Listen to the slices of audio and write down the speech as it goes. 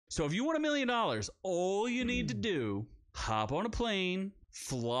So if you want $1 million, all you need to do, hop on a plane,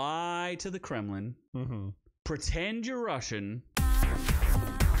 fly to the Kremlin, pretend you're Russian,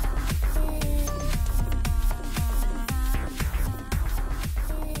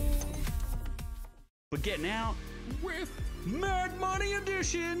 but getting out with Mad Money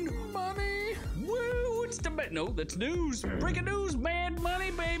Edition. Money. Woo, it's the no, that's news. Breaking news, Mad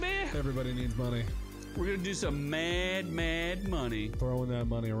Money, baby. Everybody needs money. We're gonna do some mad money. Throwing that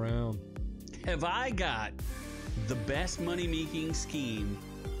money around. Have I got the best money-making scheme?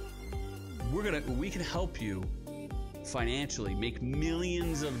 We can help you financially make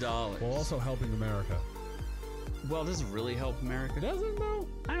millions of dollars. While also helping America. Well, does it really help America? Does it though?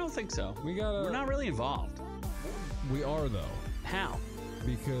 I don't think so. We're not really involved. We are though. How?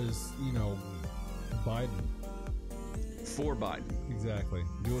 Because, you know, Biden. For Biden. Exactly.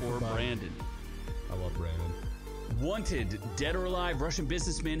 Do it for Brandon. I love Brandon. Wanted, dead or alive, Russian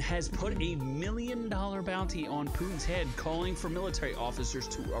businessman has put $1 million bounty on Putin's head, calling for military officers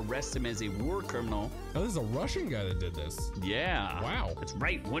to arrest him as a war criminal. Oh, this is a Russian guy that did this. Yeah. Wow. That's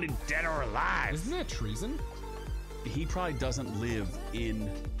right. Wanted, dead or alive. Isn't that treason? He probably doesn't live in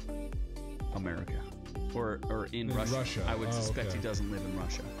America or in Russia. I would suspect he doesn't live in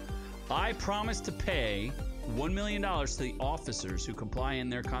Russia. I promise to pay $1 million to the officers who comply in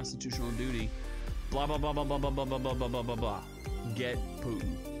their constitutional duty. Blah, blah, blah, blah, blah, blah, blah, blah, blah, blah, blah, blah. Get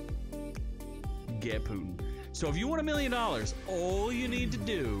Putin. Get Putin. So if you want $1 million, all you need to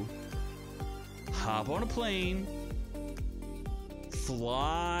do, hop on a plane,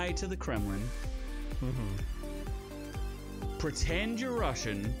 fly to the Kremlin, pretend you're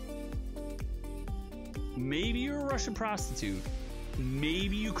Russian, maybe you're a Russian prostitute,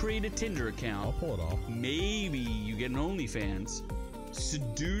 maybe you create a Tinder account. I'll pull it off. Maybe you get an OnlyFans,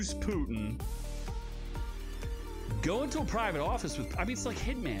 seduce Putin, go into a private office with, I mean, it's like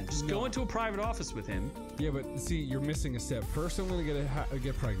Hitman. Just go into a private office with him. Yeah, but see, you're missing a step. First, I'm going to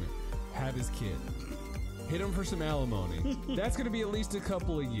get pregnant, have his kid, hit him for some alimony. That's going to be at least a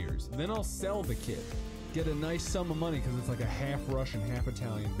couple of years. Then I'll sell the kid. Get a nice sum of money because it's like a half Russian, half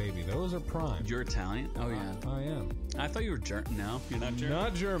Italian baby. Those are prime. You're Italian? Oh, yeah. I am. I thought you were German. No, you're not German?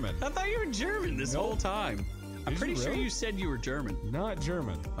 Not German. I thought you were German this whole time. I'm pretty sure you said you were German. Not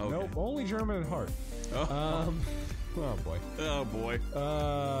German. Okay. Nope, only German at heart. Oh boy. Oh boy.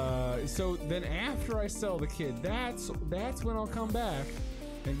 So then after I sell the kid, that's when I'll come back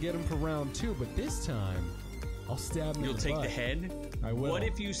and get him for round 2. But this time, I'll stab him. You'll take the head? I will. What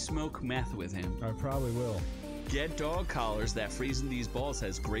if you smoke meth with him? I probably will. Get dog collars that Freezing These Balls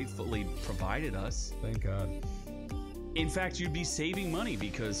has gratefully provided us. Thank God. In fact, you'd be saving money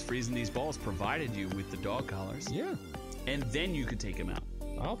because Freezing These Balls provided you with the dog collars. Yeah. And then you could take him out.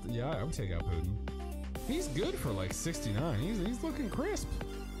 I would take out Putin. He's good for like 69. He's looking crisp.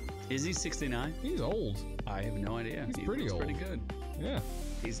 Is he 69? He's old. I have no idea. He's pretty old. Pretty good. Yeah.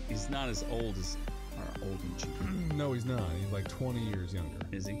 He's not as old as our old and No, he's not. He's like 20 years younger.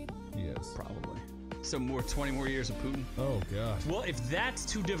 Is he? He is. Probably. So 20 more years of Putin? Oh, God. Well, if that's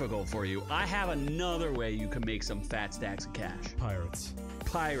too difficult for you, I have another way you can make some fat stacks of cash. Pirates.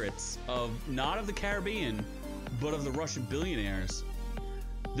 Pirates of, not of the Caribbean, but of the Russian billionaires.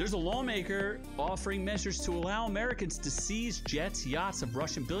 There's a lawmaker offering measures to allow Americans to seize jets, yachts of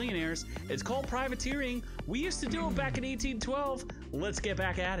Russian billionaires. It's called privateering. We used to do it back in 1812. Let's get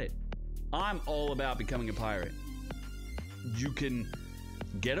back at it. I'm all about becoming a pirate. You can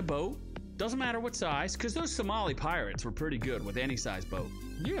get a boat. Doesn't matter what size, because those Somali pirates were pretty good with any size boat.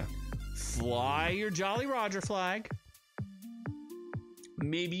 Yeah. Fly your Jolly Roger flag.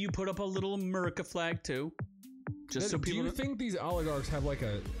 Maybe you put up a little America flag too. Just so people. Do you think these oligarchs have like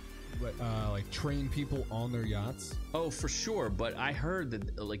train people on their yachts? Oh, for sure. But I heard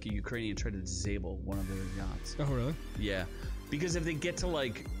that like a Ukrainian tried to disable one of their yachts. Oh, really? Yeah, because if they get to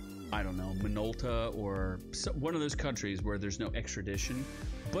like, I don't know, Minolta or one of those countries where there's no extradition.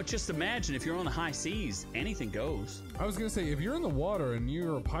 But just imagine if you're on the high seas, anything goes. I was gonna say, if you're in the water and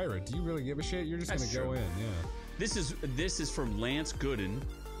you're a pirate, do you really give a shit? You're just gonna go in, yeah. This is from Lance Gooden.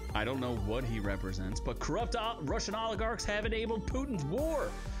 I don't know what he represents, but corrupt Russian oligarchs have enabled Putin's war.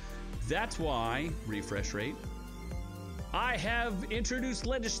 That's why, refresh rate, I have introduced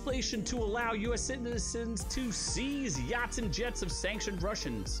legislation to allow U.S. citizens to seize yachts and jets of sanctioned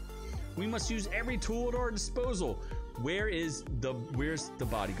Russians. We must use every tool at our disposal. Where's the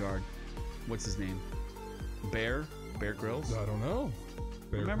bodyguard? What's his name? Bear Grylls? I don't know.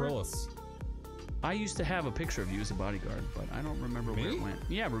 Bear Grylls. I used to have a picture of you as a bodyguard, but I don't remember where it went.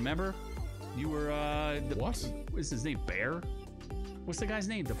 Yeah, remember? You were, what? What's his name? Bear? What's the guy's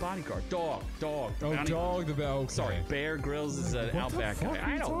name? The bodyguard. Dog. Oh, Bounty- Dog the Bounty. Okay. Sorry, Bear Grylls is an What the Outback fuck guy. are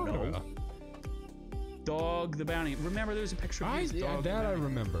you I don't talking know. about? Dog the Bounty. Remember, there was a picture of his dog. That I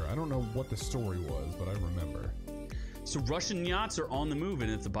remember. I don't know what the story was, but I remember. So Russian yachts are on the move,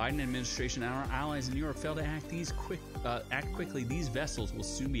 and if the Biden administration and our allies in Europe fail to act quickly, these vessels will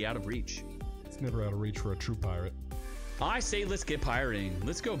soon be out of reach. It's never out of reach for a true pirate. I say let's get pirating.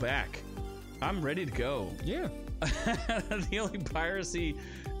 Let's go back. I'm ready to go. Yeah. The only piracy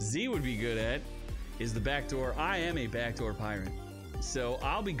Z would be good at is the back door. I am a backdoor pirate. So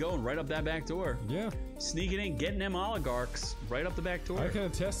I'll be going right up that back door. Yeah. Sneaking in, getting them oligarchs right up the back door. I can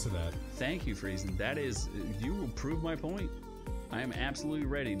attest to that. Thank you, Friesen. That is, you will prove my point. I am absolutely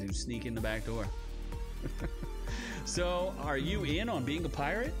ready to sneak in the back door. So, are you in on being a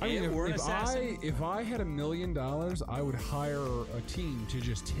pirate I mean, or an assassin? if I had $1 million, I would hire a team to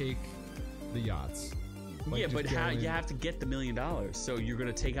just take the yachts. Like, yeah, just but go how in. you have to get the $1 million. So you're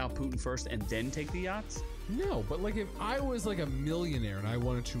gonna take out Putin first and then take the yachts? No, but like if I was like a millionaire and I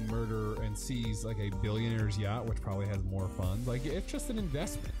wanted to murder and seize like a billionaire's yacht, which probably has more funds, like it's just an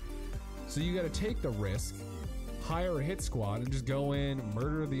investment. So you got to take the risk, hire a hit squad, and just go in,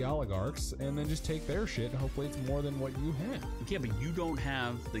 murder the oligarchs, and then just take their shit. And hopefully, it's more than what you have. Yeah, but you don't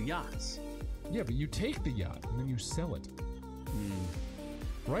have the yachts. Yeah, but you take the yacht and then you sell it.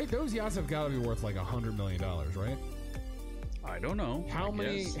 Right? Those yachts have got to be worth like $100 million, right? I don't know. How I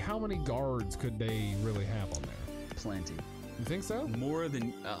guess. many guards could they really have on there? Plenty. You think so? More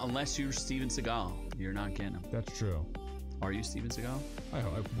than unless you're Steven Seagal, you're not getting them. That's true. Are you Steven Seagal? I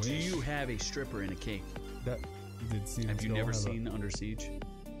wish. Do you have a stripper in a cake? That did Steven Have you Seagal never have seen Under Siege?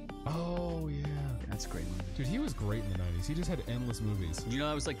 Oh yeah. That's a great movie. Dude, he was great in the 90s. He just had endless movies. You know,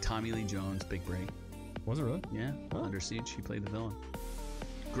 I was like Tommy Lee Jones' big break. Was it really? Yeah, Huh. Under Siege. He played the villain.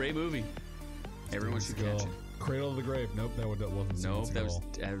 Great movie. Everyone should Steven catch Seagal. it. Cradle of the Grave. Nope, that wasn't Steven Nope,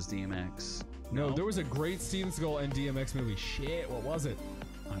 Seagal. that was DMX. No, there was a great Steven Seagal and DMX movie. Shit, what was it?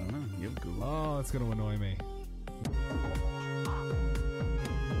 I don't know. You have Google. Oh, it's gonna annoy me.